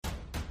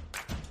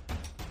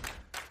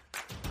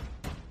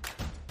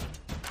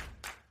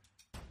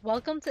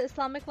Welcome to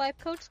Islamic Life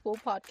Coach School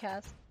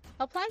podcast.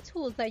 Apply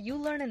tools that you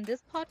learn in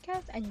this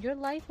podcast and your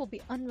life will be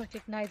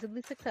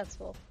unrecognizably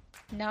successful.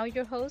 Now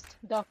your host,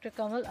 Dr.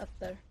 Kamal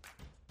Akhtar.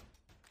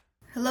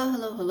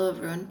 Hello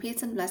everyone.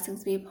 Peace and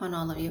blessings be upon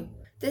all of you.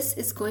 This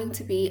is going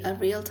to be a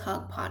Real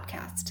Talk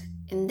podcast.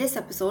 In this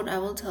episode, I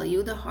will tell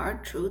you the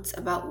hard truths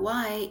about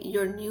why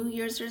your New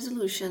Year's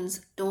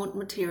resolutions don't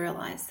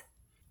materialize.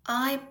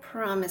 I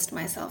promised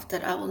myself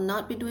that I will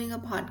not be doing a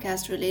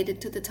podcast related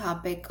to the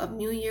topic of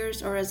New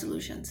Year's or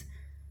resolutions.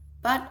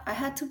 But I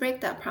had to break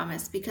that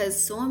promise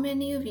because so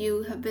many of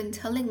you have been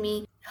telling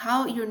me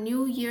how your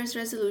New Year's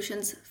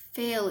resolutions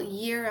fail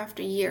year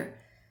after year.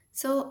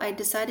 So I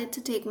decided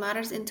to take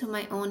matters into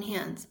my own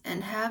hands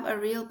and have a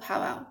real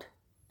powwow.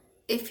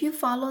 If you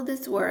follow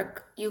this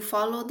work, you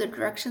follow the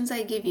directions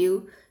I give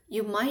you,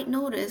 you might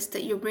notice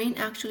that your brain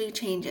actually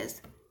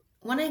changes.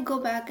 When I go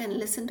back and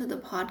listen to the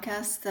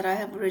podcasts that I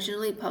have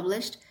originally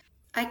published,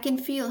 I can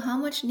feel how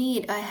much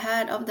need I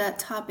had of that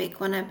topic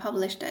when I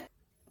published it.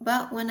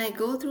 But when I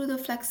go through the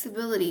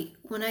flexibility,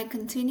 when I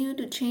continue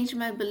to change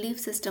my belief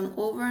system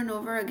over and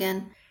over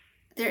again,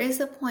 there is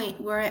a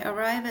point where I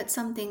arrive at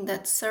something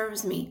that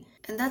serves me,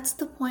 and that's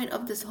the point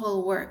of this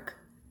whole work.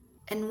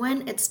 And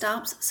when it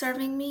stops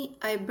serving me,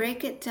 I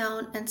break it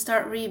down and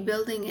start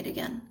rebuilding it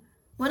again.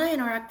 When I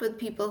interact with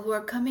people who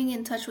are coming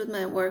in touch with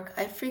my work,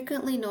 I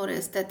frequently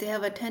notice that they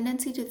have a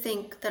tendency to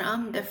think that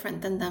I'm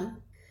different than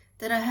them,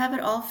 that I have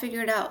it all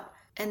figured out,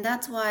 and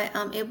that's why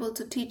I'm able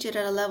to teach it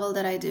at a level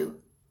that I do.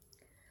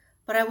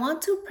 But I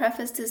want to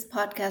preface this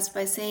podcast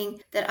by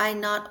saying that I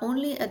not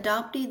only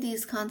adopted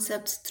these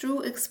concepts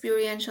through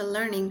experiential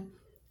learning,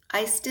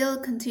 I still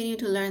continue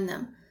to learn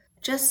them,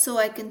 just so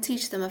I can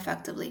teach them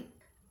effectively.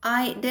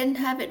 I didn't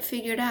have it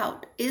figured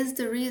out is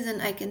the reason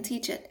I can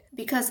teach it.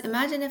 Because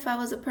imagine if I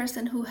was a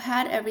person who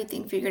had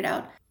everything figured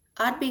out,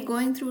 I'd be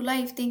going through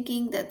life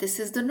thinking that this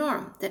is the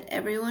norm, that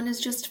everyone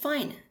is just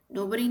fine,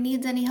 nobody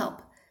needs any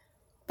help.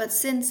 But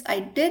since I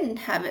didn't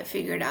have it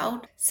figured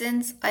out,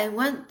 since I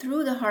went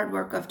through the hard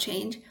work of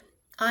change,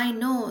 I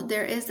know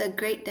there is a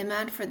great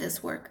demand for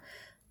this work.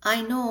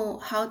 I know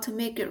how to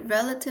make it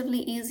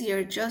relatively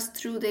easier just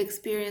through the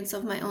experience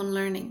of my own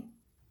learning.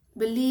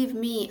 Believe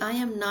me, I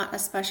am not a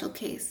special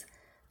case.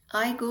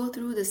 I go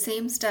through the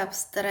same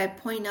steps that I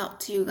point out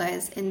to you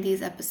guys in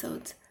these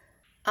episodes.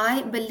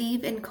 I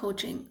believe in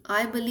coaching.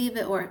 I believe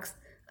it works.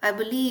 I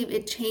believe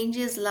it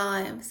changes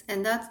lives,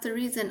 and that's the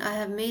reason I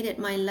have made it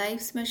my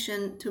life's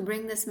mission to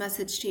bring this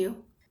message to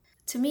you.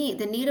 To me,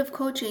 the need of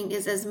coaching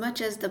is as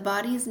much as the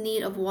body's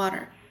need of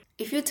water.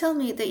 If you tell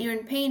me that you're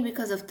in pain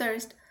because of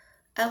thirst,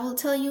 I will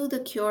tell you the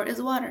cure is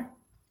water.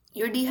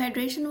 Your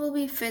dehydration will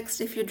be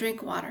fixed if you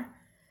drink water.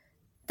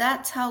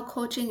 That's how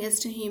coaching is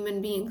to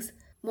human beings.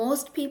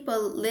 Most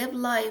people live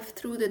life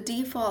through the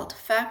default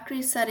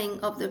factory setting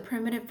of the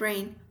primitive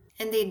brain,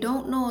 and they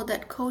don't know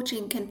that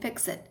coaching can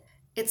fix it.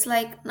 It's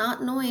like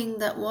not knowing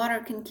that water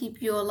can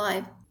keep you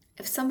alive.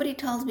 If somebody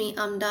tells me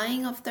I'm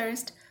dying of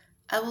thirst,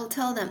 I will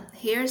tell them,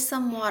 here's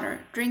some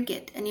water, drink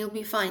it, and you'll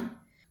be fine.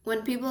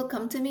 When people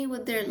come to me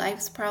with their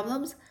life's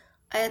problems,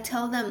 I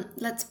tell them,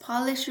 let's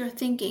polish your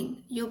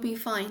thinking, you'll be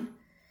fine.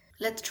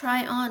 Let's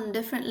try on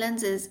different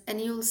lenses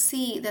and you'll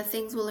see that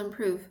things will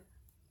improve.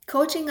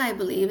 Coaching, I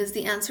believe, is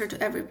the answer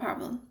to every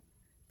problem.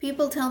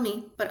 People tell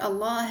me, but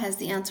Allah has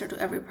the answer to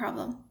every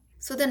problem.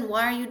 So then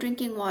why are you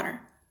drinking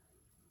water?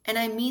 And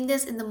I mean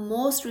this in the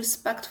most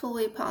respectful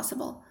way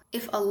possible.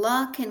 If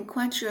Allah can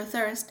quench your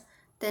thirst,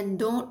 then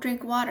don't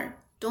drink water.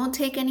 Don't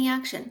take any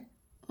action.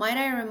 Might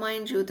I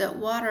remind you that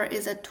water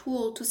is a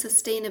tool to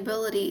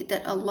sustainability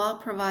that Allah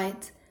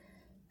provides.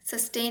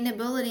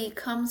 Sustainability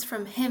comes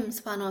from Him,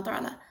 subhanahu wa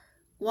ta'ala.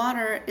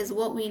 Water is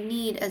what we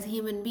need as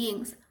human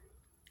beings.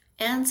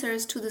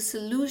 Answers to the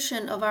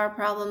solution of our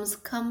problems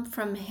come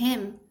from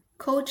Him.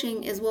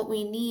 Coaching is what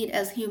we need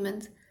as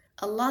humans.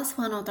 Allah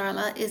subhanahu wa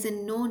ta'ala is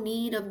in no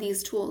need of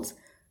these tools,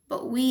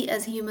 but we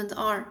as humans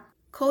are.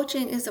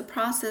 Coaching is a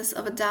process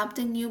of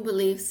adapting new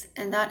beliefs,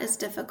 and that is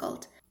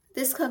difficult.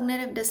 This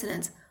cognitive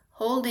dissonance,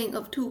 holding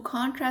of two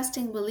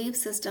contrasting belief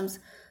systems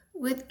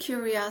with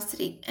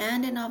curiosity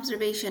and an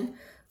observation,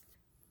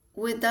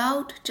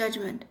 without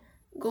judgment,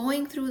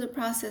 going through the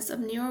process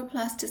of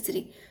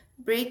neuroplasticity,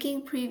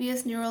 breaking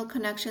previous neural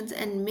connections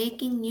and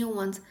making new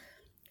ones,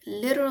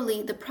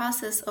 literally the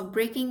process of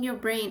breaking your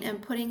brain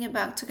and putting it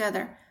back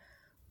together.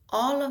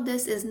 All of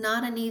this is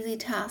not an easy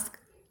task.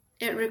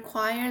 It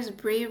requires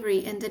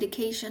bravery and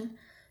dedication,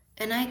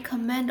 and I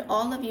commend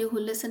all of you who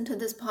listen to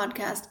this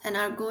podcast and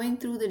are going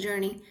through the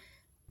journey,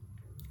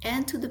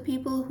 and to the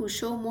people who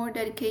show more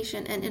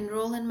dedication and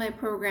enroll in my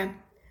program.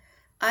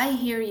 I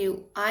hear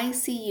you, I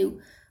see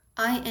you,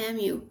 I am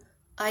you.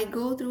 I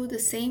go through the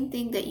same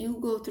thing that you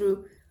go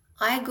through.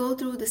 I go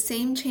through the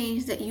same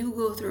change that you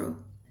go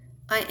through.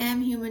 I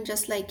am human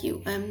just like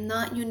you. I am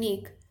not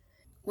unique.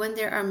 When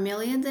there are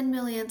millions and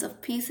millions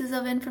of pieces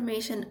of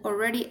information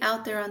already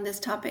out there on this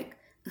topic,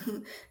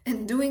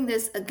 and doing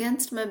this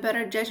against my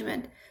better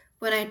judgment,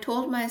 when I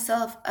told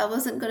myself I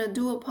wasn't going to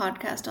do a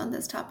podcast on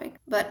this topic.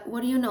 But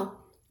what do you know?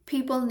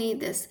 People need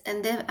this,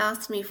 and they've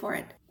asked me for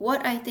it.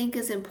 What I think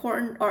is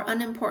important or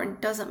unimportant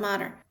doesn't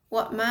matter.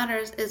 What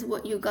matters is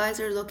what you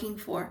guys are looking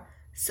for.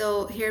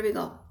 So here we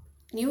go.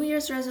 New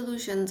Year's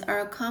resolutions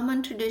are a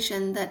common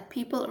tradition that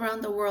people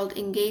around the world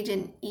engage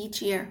in each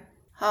year.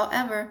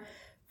 However,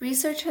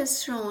 research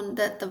has shown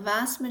that the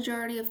vast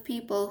majority of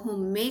people who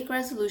make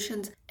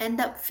resolutions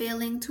end up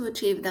failing to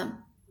achieve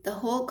them. The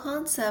whole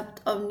concept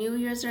of New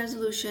Year's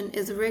resolution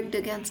is rigged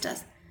against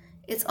us.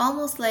 It's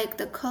almost like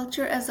the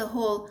culture as a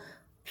whole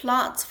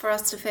plots for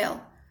us to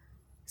fail.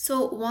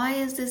 So why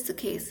is this the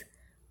case?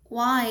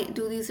 Why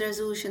do these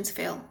resolutions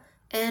fail?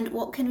 And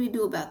what can we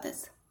do about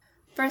this?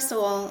 First of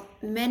all,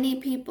 many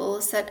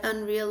people set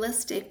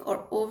unrealistic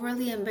or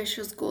overly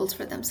ambitious goals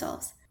for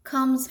themselves.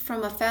 Comes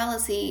from a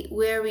fallacy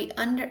where we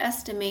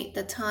underestimate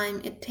the time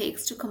it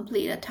takes to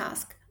complete a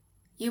task.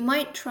 You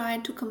might try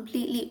to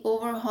completely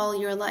overhaul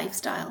your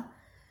lifestyle.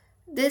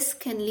 This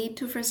can lead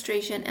to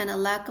frustration and a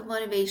lack of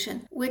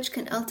motivation, which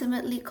can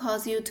ultimately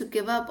cause you to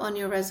give up on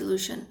your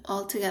resolution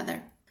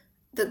altogether.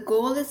 The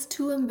goal is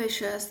too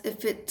ambitious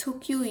if it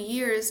took you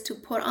years to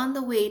put on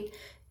the weight,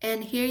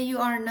 and here you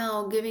are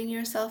now giving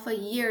yourself a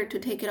year to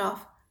take it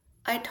off.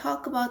 I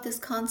talk about this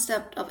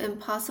concept of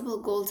impossible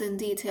goals in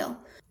detail,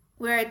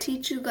 where I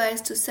teach you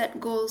guys to set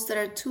goals that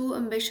are too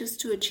ambitious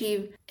to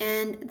achieve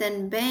and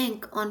then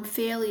bank on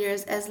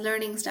failures as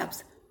learning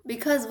steps.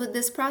 Because with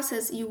this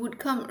process, you would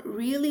come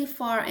really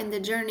far in the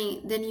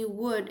journey than you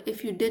would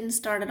if you didn't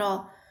start at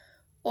all,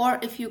 or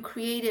if you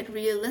created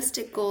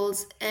realistic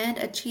goals and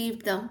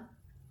achieved them.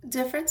 The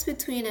difference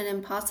between an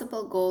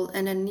impossible goal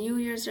and a New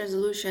Year's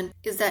resolution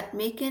is that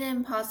making an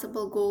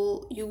impossible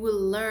goal, you will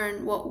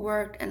learn what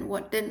worked and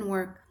what didn't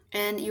work,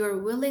 and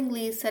you're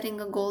willingly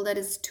setting a goal that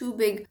is too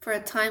big for a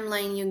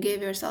timeline you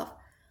gave yourself,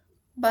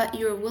 but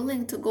you're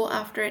willing to go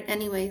after it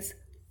anyways.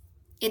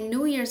 In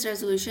New Year's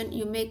resolution,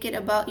 you make it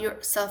about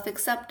your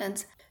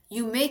self-acceptance.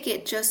 You make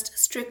it just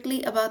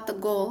strictly about the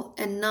goal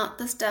and not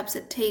the steps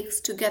it takes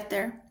to get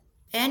there.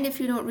 And if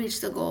you don't reach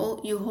the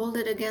goal, you hold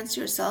it against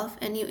yourself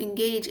and you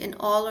engage in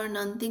all or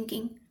none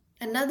thinking.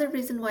 Another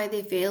reason why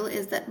they fail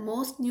is that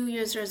most New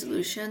Year's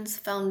resolutions'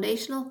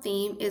 foundational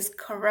theme is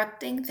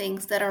correcting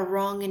things that are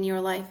wrong in your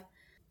life.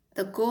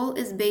 The goal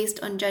is based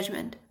on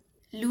judgment.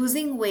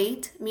 Losing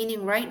weight,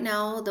 meaning right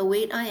now the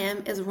weight I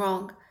am is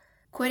wrong.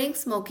 Quitting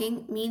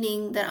smoking,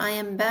 meaning that I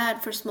am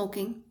bad for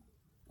smoking.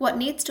 What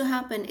needs to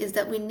happen is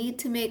that we need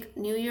to make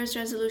New Year's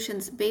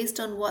resolutions based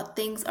on what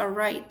things are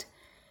right.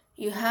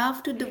 You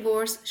have to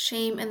divorce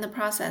shame in the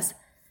process.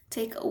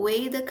 Take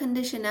away the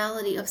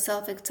conditionality of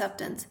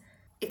self-acceptance.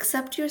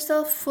 Accept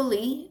yourself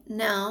fully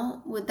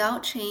now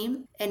without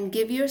shame and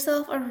give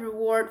yourself a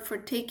reward for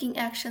taking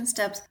action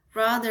steps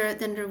rather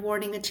than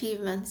rewarding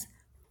achievements.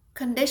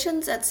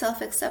 Conditions at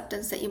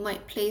self-acceptance that you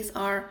might place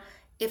are: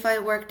 if I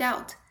worked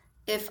out,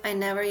 if I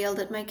never yelled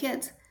at my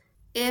kids,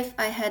 if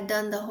I had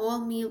done the whole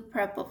meal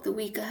prep of the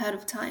week ahead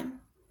of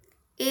time,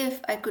 if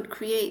I could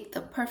create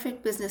the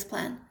perfect business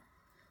plan.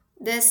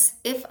 This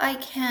 "if I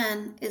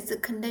can" is the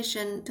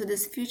condition to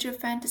this future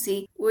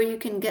fantasy where you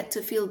can get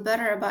to feel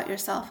better about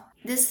yourself.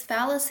 This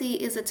fallacy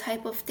is a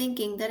type of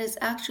thinking that is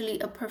actually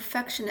a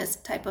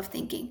perfectionist type of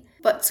thinking,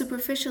 but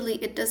superficially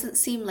it doesn't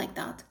seem like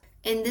that.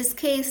 In this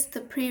case, the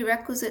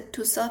prerequisite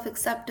to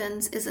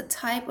self-acceptance is a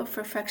type of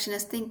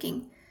perfectionist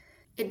thinking.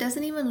 It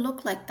doesn't even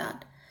look like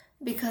that,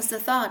 because the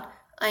thought,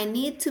 I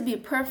need to be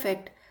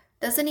perfect,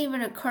 doesn't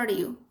even occur to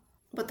you.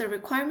 But the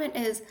requirement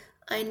is,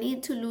 I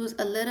need to lose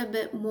a little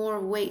bit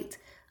more weight.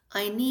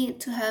 I need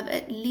to have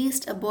at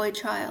least a boy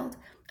child.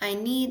 I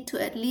need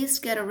to at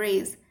least get a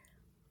raise.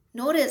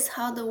 Notice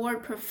how the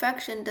word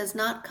perfection does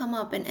not come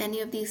up in any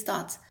of these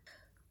thoughts,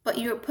 but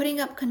you're putting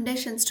up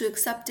conditions to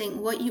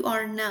accepting what you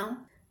are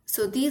now.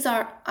 So these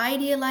are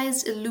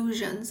idealized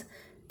illusions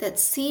that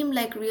seem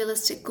like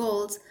realistic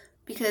goals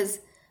because,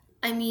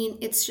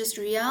 it's just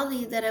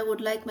reality that I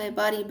would like my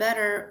body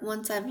better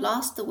once I've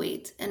lost the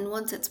weight and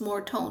once it's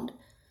more toned.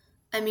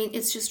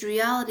 It's just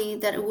reality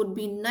that it would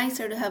be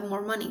nicer to have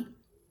more money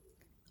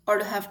or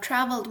to have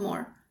traveled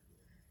more.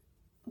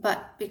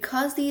 But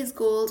because these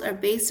goals are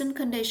based on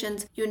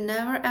conditions, you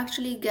never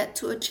actually get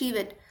to achieve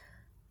it,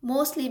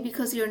 mostly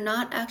because you're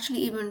not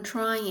actually even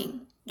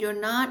trying.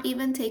 You're not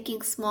even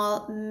taking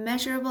small,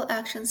 measurable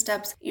action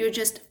steps. You're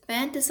just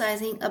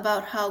fantasizing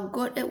about how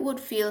good it would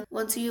feel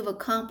once you've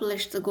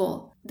accomplished the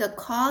goal. The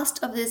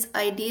cost of these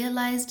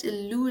idealized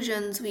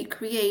illusions we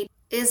create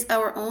is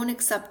our own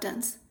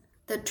acceptance.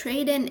 The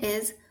trade-in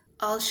is,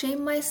 I'll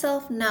shame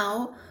myself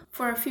now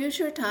for a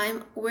future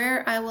time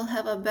where I will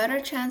have a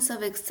better chance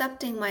of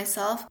accepting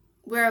myself,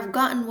 where I've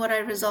gotten what I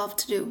resolved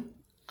to do.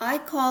 I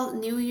call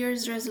New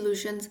Year's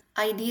resolutions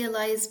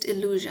idealized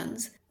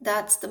illusions.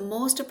 That's the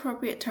most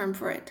appropriate term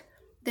for it.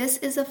 This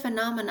is a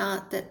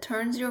phenomena that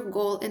turns your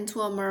goal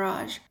into a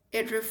mirage.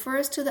 It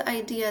refers to the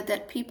idea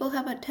that people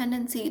have a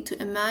tendency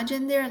to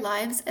imagine their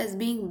lives as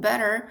being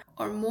better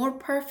or more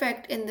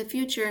perfect in the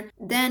future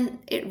than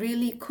it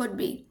really could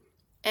be.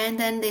 And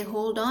then they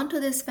hold on to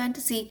this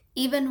fantasy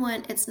even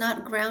when it's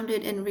not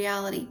grounded in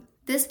reality.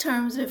 This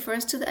term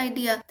refers to the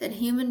idea that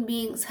human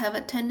beings have a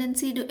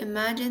tendency to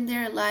imagine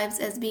their lives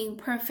as being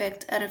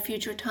perfect at a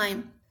future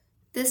time.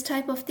 This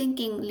type of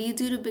thinking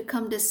leads you to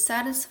become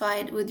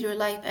dissatisfied with your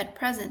life at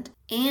present,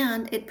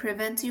 and it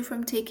prevents you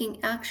from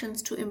taking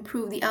actions to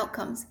improve the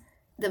outcomes.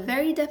 The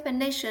very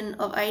definition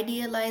of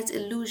idealized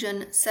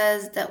illusion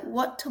says that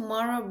what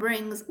tomorrow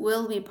brings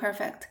will be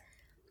perfect.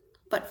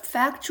 But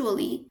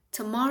factually,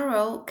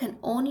 tomorrow can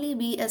only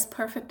be as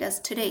perfect as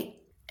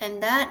today,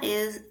 and that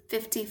is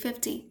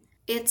 50-50.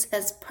 It's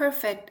as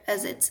perfect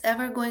as it's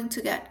ever going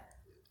to get.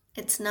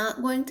 It's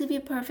not going to be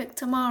perfect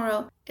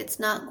tomorrow. It's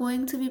not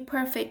going to be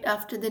perfect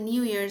after the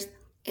New Year's.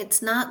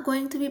 It's not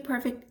going to be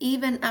perfect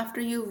even after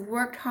you've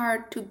worked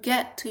hard to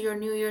get to your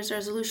New Year's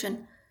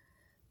resolution.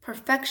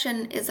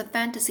 Perfection is a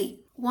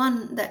fantasy,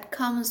 one that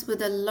comes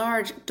with a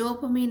large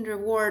dopamine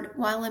reward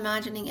while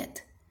imagining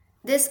it.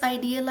 This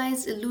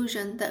idealized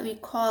illusion that we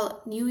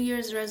call New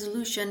Year's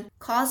resolution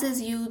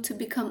causes you to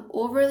become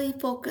overly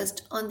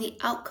focused on the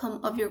outcome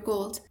of your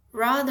goals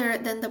rather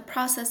than the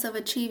process of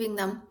achieving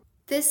them.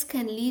 This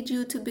can lead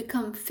you to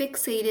become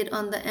fixated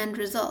on the end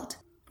result,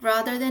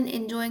 rather than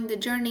enjoying the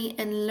journey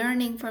and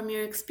learning from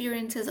your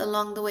experiences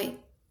along the way.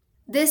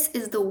 This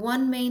is the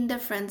one main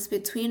difference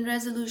between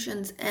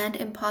resolutions and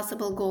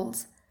impossible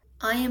goals.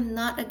 I am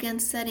not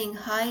against setting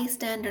high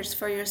standards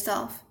for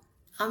yourself.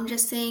 I'm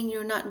just saying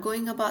you're not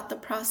going about the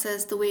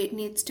process the way it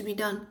needs to be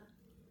done.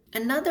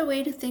 Another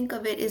way to think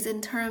of it is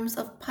in terms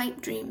of pipe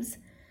dreams,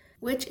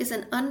 which is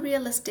an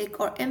unrealistic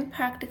or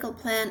impractical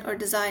plan or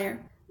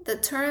desire. The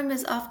term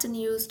is often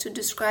used to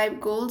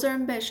describe goals or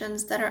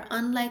ambitions that are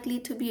unlikely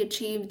to be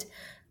achieved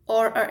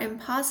or are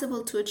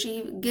impossible to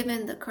achieve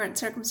given the current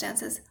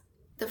circumstances.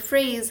 The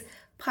phrase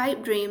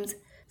pipe dreams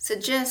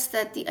suggests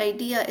that the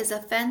idea is a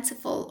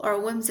fanciful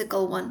or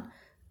whimsical one,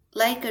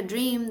 like a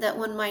dream that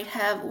one might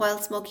have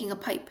while smoking a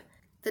pipe.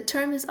 The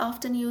term is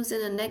often used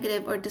in a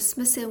negative or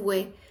dismissive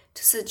way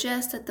to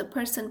suggest that the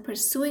person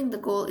pursuing the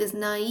goal is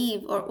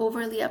naive or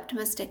overly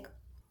optimistic.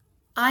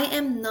 I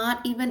am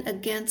not even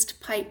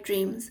against pipe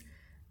dreams.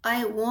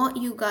 I want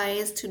you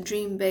guys to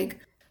dream big.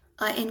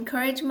 I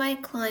encourage my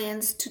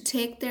clients to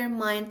take their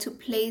mind to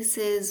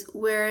places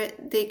where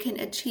they can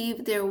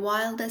achieve their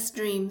wildest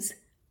dreams.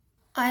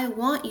 I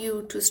want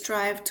you to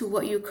strive to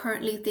what you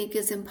currently think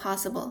is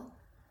impossible.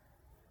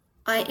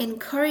 I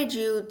encourage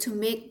you to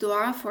make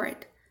dua for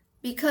it,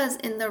 because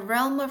in the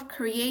realm of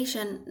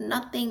creation,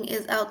 nothing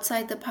is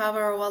outside the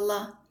power of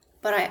Allah.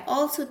 But I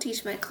also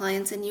teach my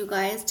clients and you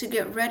guys to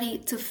get ready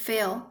to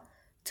fail,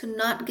 to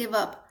not give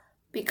up,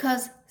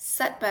 because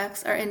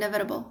setbacks are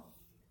inevitable.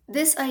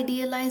 This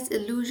idealized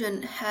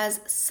illusion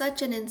has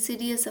such an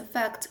insidious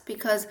effect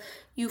because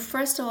you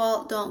first of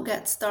all don't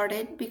get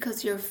started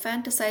because you're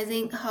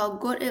fantasizing how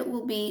good it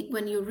will be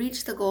when you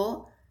reach the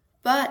goal,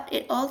 but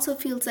it also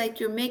feels like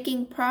you're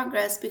making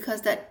progress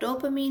because that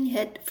dopamine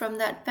hit from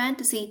that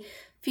fantasy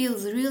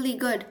feels really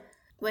good,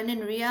 when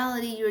in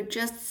reality you're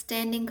just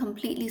standing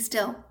completely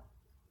still.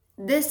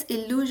 This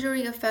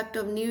illusory effect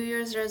of New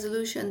Year's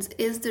resolutions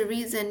is the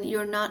reason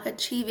you're not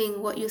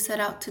achieving what you set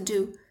out to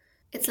do.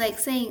 It's like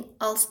saying,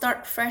 I'll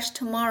start fresh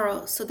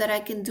tomorrow so that I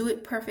can do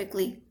it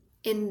perfectly.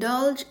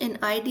 Indulge in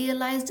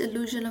idealized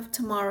illusion of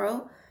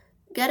tomorrow,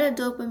 get a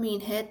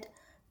dopamine hit,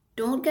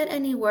 don't get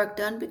any work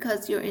done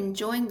because you're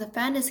enjoying the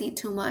fantasy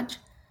too much,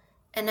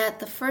 and at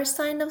the first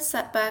sign of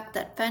setback,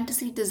 that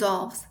fantasy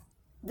dissolves.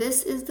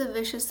 This is the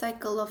vicious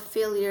cycle of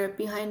failure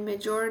behind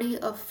majority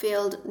of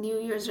failed New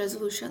Year's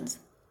resolutions.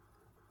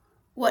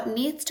 What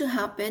needs to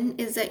happen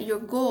is that your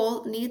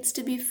goal needs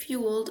to be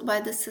fueled by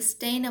the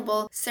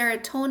sustainable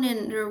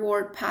serotonin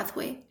reward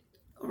pathway,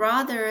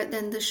 rather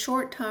than the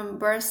short-term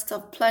bursts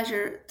of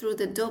pleasure through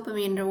the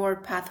dopamine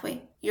reward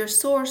pathway. Your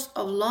source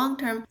of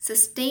long-term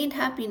sustained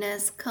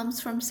happiness comes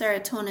from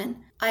serotonin.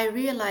 I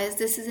realize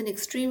this is an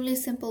extremely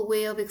simple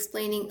way of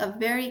explaining a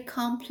very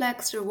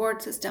complex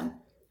reward system,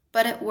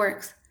 but it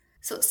works.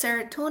 So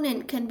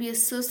serotonin can be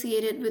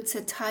associated with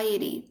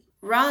satiety,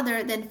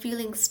 rather than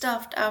feeling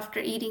stuffed after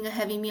eating a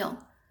heavy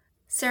meal.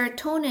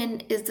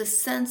 Serotonin is the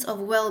sense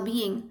of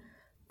well-being,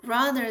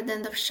 rather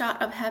than the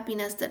shot of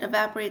happiness that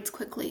evaporates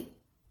quickly.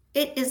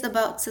 It is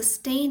about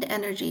sustained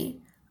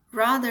energy,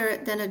 rather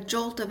than a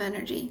jolt of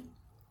energy.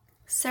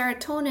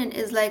 Serotonin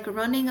is like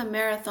running a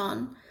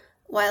marathon,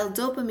 while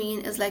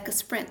dopamine is like a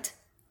sprint.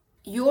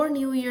 Your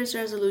New Year's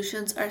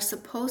resolutions are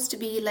supposed to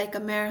be like a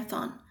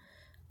marathon,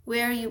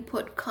 where you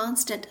put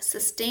constant,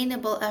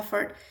 sustainable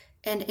effort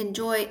and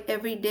enjoy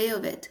every day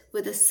of it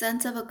with a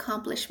sense of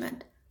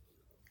accomplishment,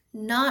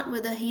 not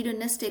with a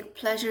hedonistic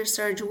pleasure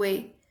surge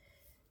way.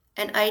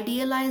 An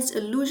idealized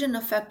illusion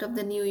effect of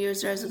the New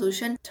Year's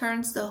resolution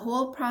turns the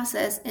whole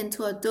process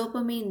into a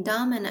dopamine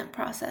dominant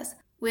process,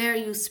 where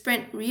you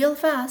sprint real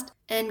fast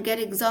and get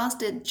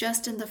exhausted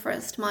just in the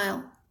first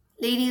mile.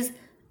 Ladies,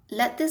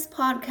 let this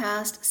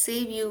podcast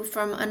save you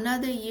from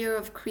another year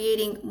of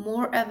creating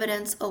more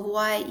evidence of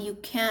why you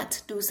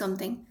can't do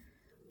something.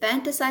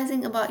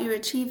 Fantasizing about your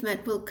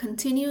achievement will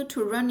continue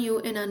to run you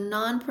in a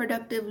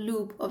non-productive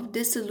loop of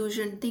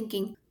disillusioned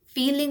thinking,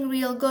 feeling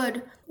real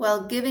good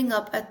while giving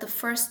up at the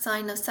first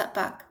sign of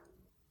setback.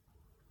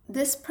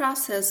 This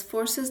process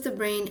forces the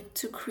brain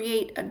to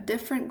create a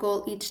different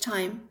goal each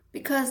time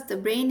because the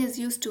brain is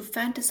used to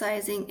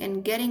fantasizing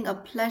and getting a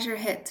pleasure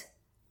hit.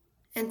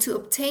 And to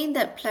obtain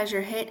that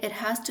pleasure hit, it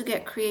has to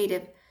get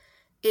creative.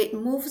 It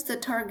moves the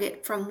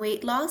target from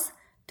weight loss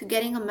to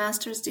getting a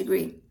master's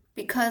degree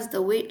because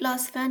the weight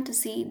loss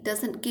fantasy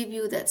doesn't give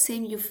you that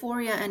same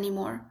euphoria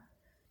anymore.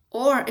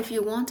 Or if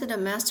you wanted a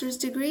master's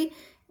degree,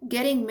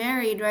 getting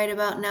married right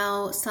about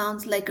now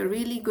sounds like a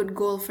really good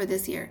goal for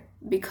this year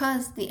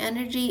because the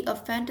energy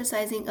of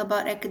fantasizing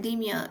about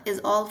academia is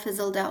all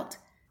fizzled out.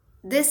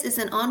 This is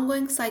an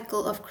ongoing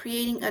cycle of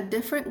creating a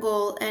different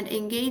goal and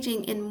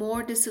engaging in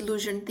more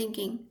disillusioned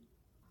thinking.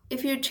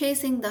 If you're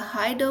chasing the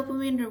high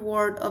dopamine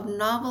reward of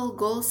novel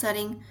goal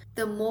setting,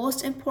 the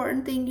most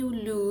important thing you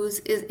lose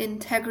is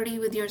integrity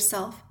with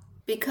yourself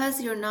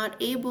because you're not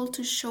able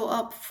to show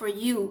up for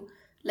you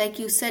like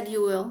you said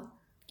you will.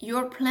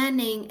 Your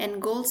planning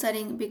and goal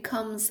setting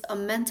becomes a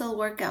mental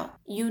workout.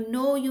 You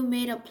know you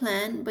made a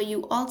plan, but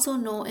you also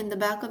know in the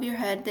back of your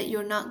head that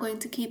you're not going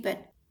to keep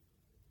it.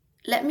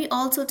 Let me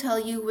also tell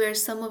you where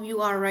some of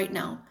you are right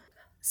now.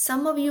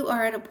 Some of you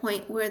are at a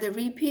point where the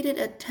repeated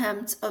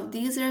attempts of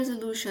these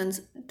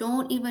resolutions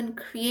don't even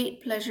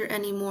create pleasure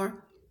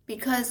anymore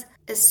because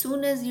as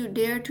soon as you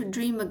dare to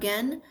dream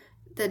again,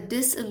 the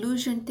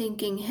disillusioned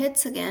thinking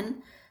hits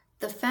again,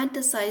 the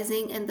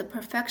fantasizing and the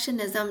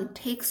perfectionism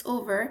takes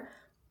over,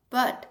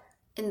 but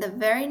in the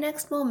very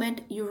next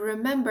moment you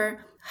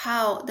remember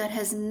how that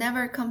has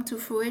never come to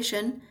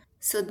fruition,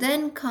 so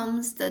then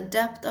comes the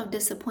depth of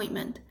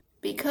disappointment.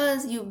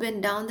 Because you've been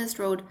down this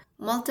road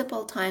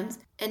multiple times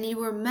and you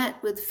were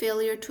met with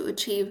failure to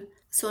achieve.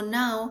 So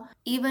now,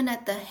 even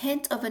at the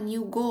hint of a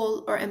new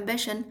goal or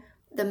ambition,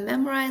 the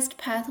memorized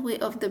pathway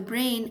of the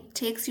brain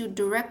takes you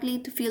directly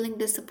to feeling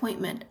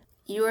disappointment.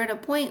 You're at a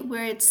point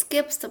where it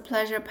skips the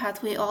pleasure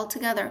pathway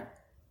altogether.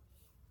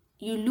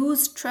 You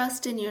lose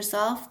trust in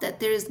yourself that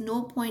there is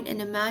no point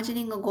in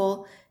imagining a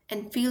goal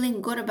and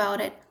feeling good about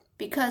it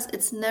because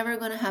it's never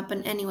going to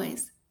happen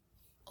anyways.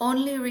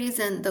 Only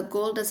reason the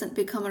goal doesn't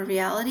become a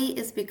reality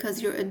is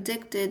because you're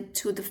addicted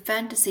to the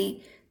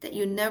fantasy that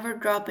you never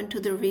drop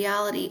into the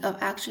reality of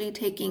actually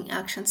taking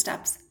action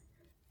steps.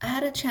 I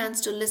had a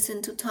chance to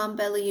listen to Tom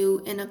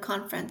Bilyeu in a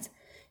conference.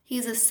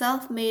 He's a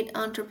self-made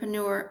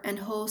entrepreneur and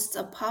hosts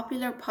a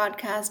popular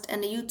podcast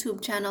and a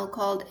YouTube channel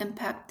called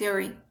Impact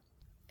Theory.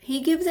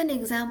 He gives an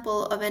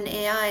example of an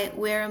AI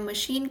where a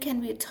machine can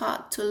be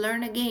taught to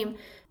learn a game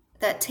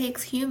that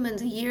takes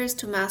humans years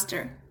to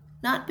master.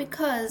 Not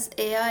because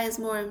AI is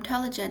more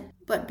intelligent,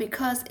 but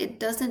because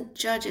it doesn't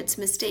judge its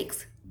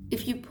mistakes.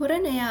 If you put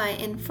an AI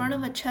in front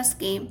of a chess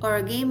game or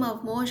a game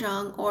of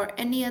Mahjong or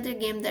any other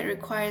game that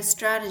requires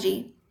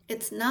strategy,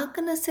 it's not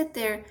going to sit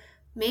there,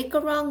 make a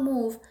wrong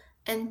move,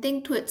 and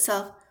think to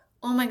itself,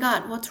 oh my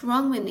god, what's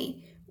wrong with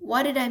me?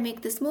 Why did I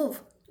make this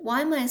move?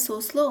 Why am I so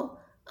slow?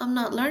 I'm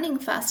not learning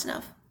fast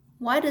enough.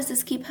 Why does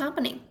this keep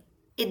happening?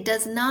 It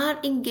does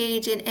not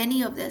engage in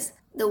any of this.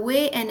 The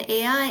way an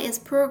AI is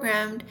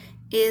programmed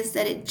is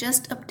that it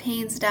just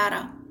obtains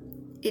data.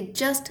 It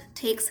just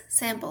takes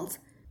samples.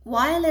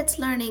 While it's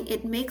learning,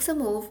 it makes a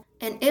move,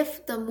 and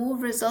if the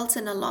move results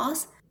in a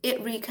loss,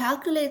 it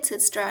recalculates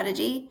its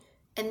strategy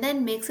and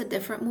then makes a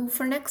different move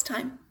for next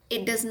time.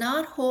 It does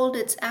not hold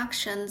its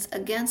actions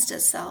against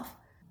itself.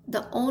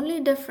 The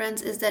only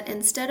difference is that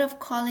instead of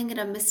calling it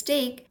a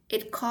mistake,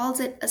 it calls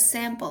it a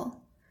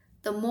sample.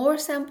 The more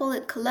sample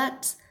it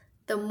collects,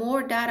 the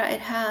more data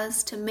it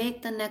has to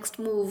make the next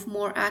move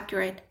more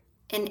accurate.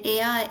 And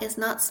AI is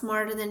not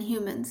smarter than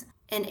humans,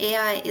 and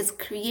AI is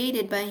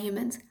created by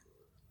humans.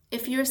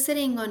 If you're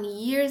sitting on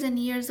years and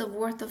years of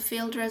worth of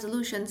failed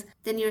resolutions,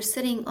 then you're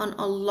sitting on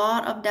a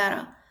lot of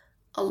data,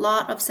 a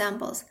lot of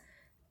samples.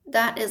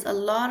 That is a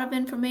lot of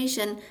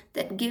information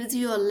that gives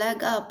you a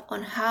leg up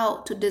on how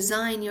to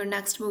design your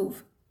next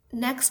move.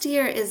 Next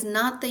year is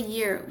not the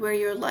year where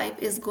your life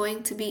is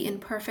going to be in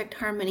perfect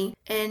harmony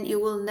and you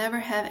will never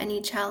have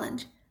any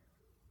challenge.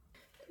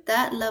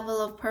 That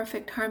level of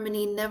perfect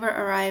harmony never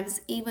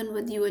arrives even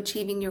with you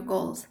achieving your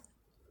goals.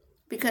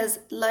 Because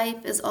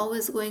life is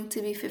always going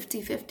to be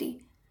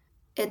 50-50.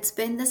 It's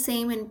been the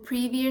same in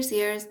previous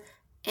years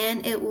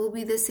and it will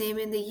be the same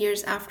in the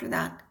years after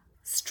that.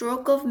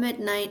 Stroke of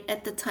midnight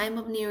at the time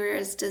of New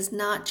Year's does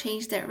not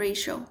change that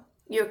ratio.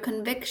 Your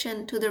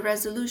conviction to the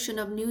resolution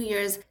of New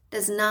Year's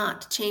does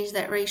not change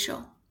that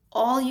ratio.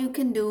 All you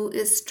can do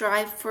is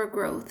strive for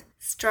growth,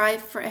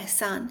 strive for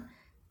ihsan.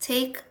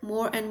 Take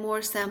more and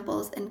more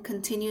samples and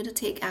continue to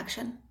take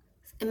action.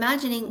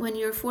 Imagining when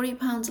you're 40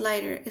 pounds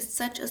lighter is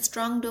such a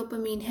strong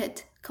dopamine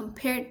hit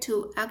compared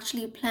to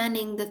actually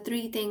planning the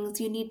 3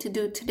 things you need to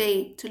do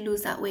today to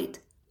lose that weight.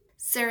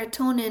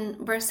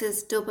 Serotonin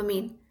versus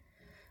dopamine.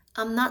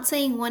 I'm not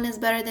saying one is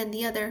better than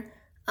the other.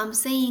 I'm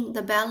saying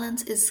the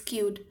balance is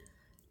skewed.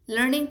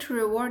 Learning to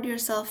reward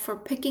yourself for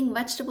picking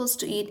vegetables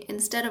to eat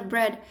instead of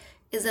bread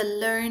is a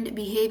learned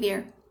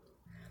behavior.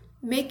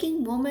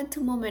 Making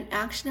moment-to-moment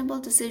actionable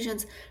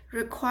decisions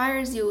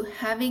requires you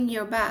having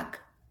your back,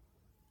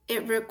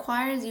 It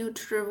requires you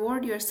to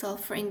reward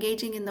yourself for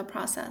engaging in the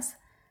process.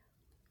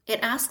 It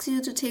asks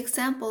you to take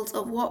samples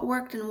of what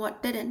worked and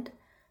what didn't,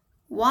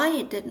 why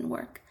it didn't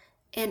work,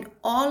 and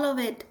all of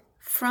it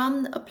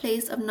from a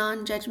place of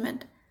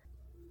non-judgment.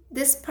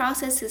 This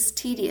process is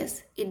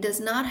tedious. It does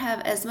not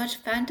have as much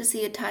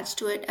fantasy attached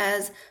to it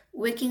as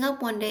waking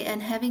up one day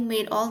and having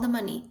made all the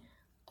money,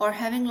 or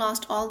having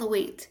lost all the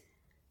weight,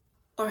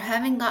 or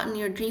having gotten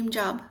your dream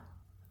job.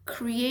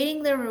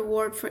 Creating the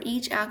reward for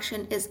each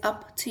action is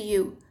up to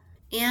you.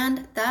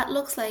 And that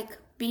looks like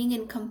being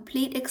in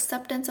complete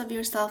acceptance of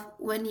yourself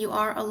when you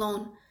are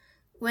alone,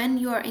 when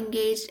you are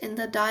engaged in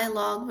the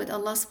dialogue with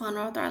Allah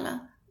subhanahu wa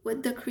ta'ala,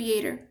 with the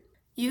Creator.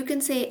 You can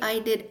say, I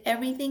did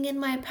everything in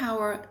my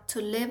power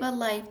to live a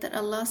life that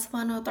Allah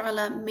subhanahu wa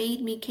ta'ala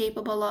made me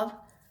capable of,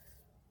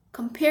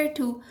 compared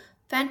to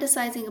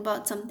fantasizing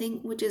about something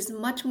which is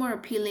much more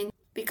appealing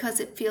because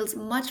it feels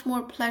much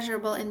more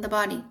pleasurable in the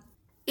body.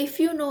 If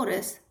you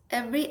notice,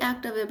 every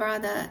act of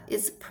ibadah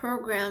is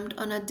programmed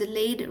on a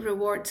delayed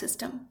reward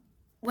system.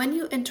 When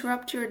you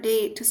interrupt your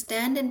day to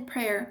stand in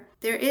prayer,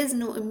 there is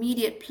no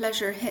immediate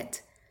pleasure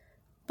hit,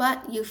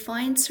 but you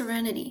find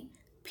serenity,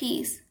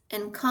 peace,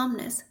 and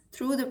calmness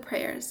through the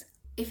prayers.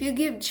 If you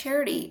give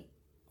charity,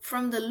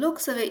 from the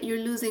looks of it, you're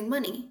losing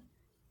money.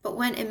 But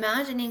when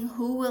imagining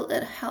who will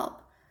it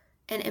help,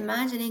 and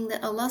imagining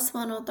that Allah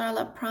subhanahu wa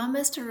ta'ala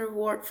promised a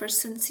reward for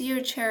sincere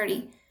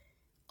charity,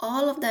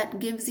 all of that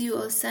gives you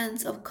a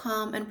sense of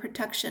calm and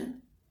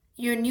protection.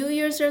 Your New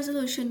Year's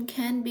resolution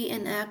can be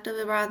an act of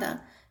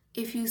ibadah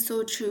if you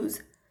so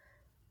choose.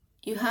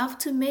 You have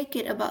to make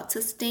it about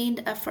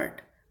sustained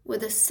effort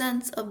with a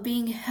sense of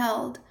being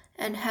held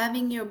and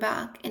having your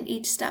back in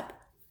each step.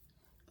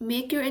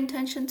 Make your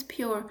intentions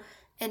pure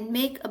and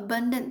make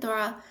abundant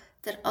dua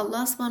that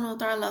Allah subhanahu wa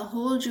ta'ala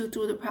holds you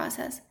through the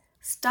process.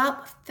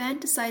 Stop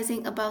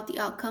fantasizing about the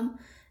outcome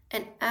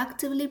and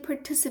actively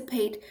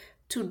participate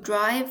to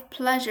drive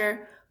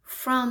pleasure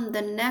from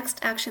the next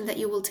action that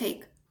you will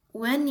take.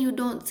 When you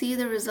don't see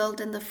the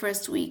result in the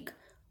first week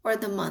or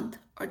the month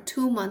or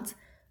 2 months,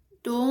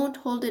 don't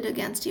hold it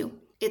against you.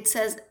 It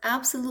says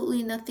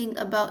absolutely nothing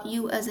about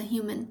you as a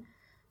human.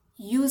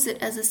 Use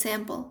it as a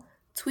sample.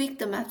 Tweak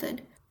the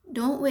method.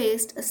 Don't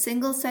waste a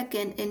single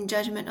second in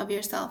judgment of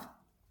yourself.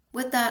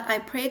 With that, I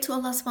pray to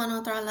Allah subhanahu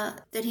wa ta'ala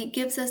that He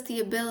gives us the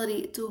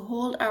ability to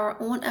hold our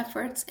own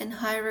efforts in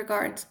high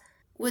regards,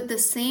 with the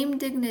same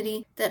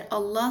dignity that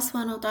Allah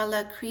subhanahu wa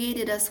ta'ala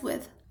created us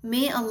with.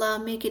 May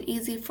Allah make it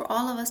easy for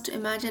all of us to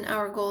imagine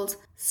our goals,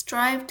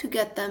 strive to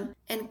get them,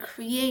 and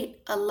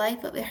create a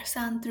life of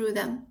ihsan through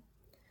them.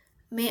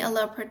 May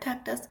Allah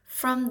protect us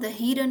from the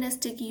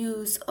hedonistic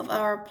use of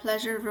our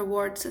pleasure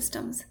reward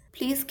systems.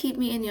 Please keep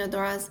me in your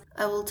du'as.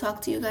 I will talk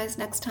to you guys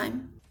next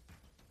time.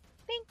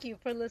 Thank you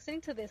for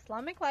listening to the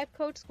Islamic Life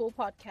Coach School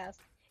podcast.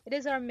 It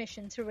is our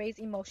mission to raise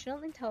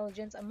emotional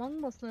intelligence among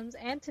Muslims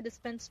and to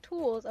dispense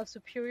tools of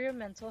superior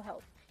mental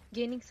health,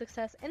 gaining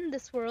success in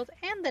this world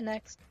and the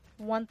next,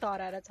 one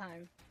thought at a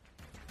time.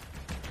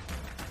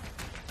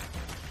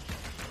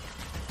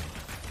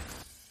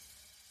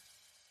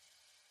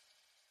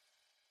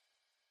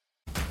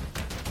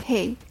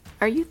 Hey,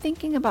 are you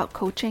thinking about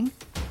coaching?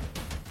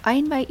 I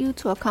invite you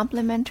to a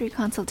complimentary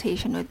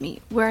consultation with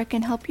me where I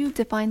can help you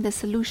define the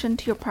solution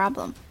to your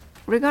problem,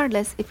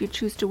 regardless if you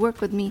choose to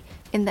work with me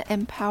in the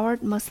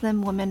Empowered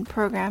Muslim Women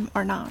program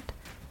or not.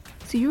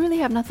 So you really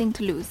have nothing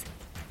to lose.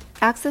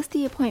 Access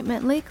the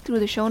appointment link through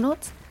the show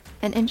notes,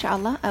 and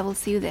inshallah, I will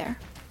see you there.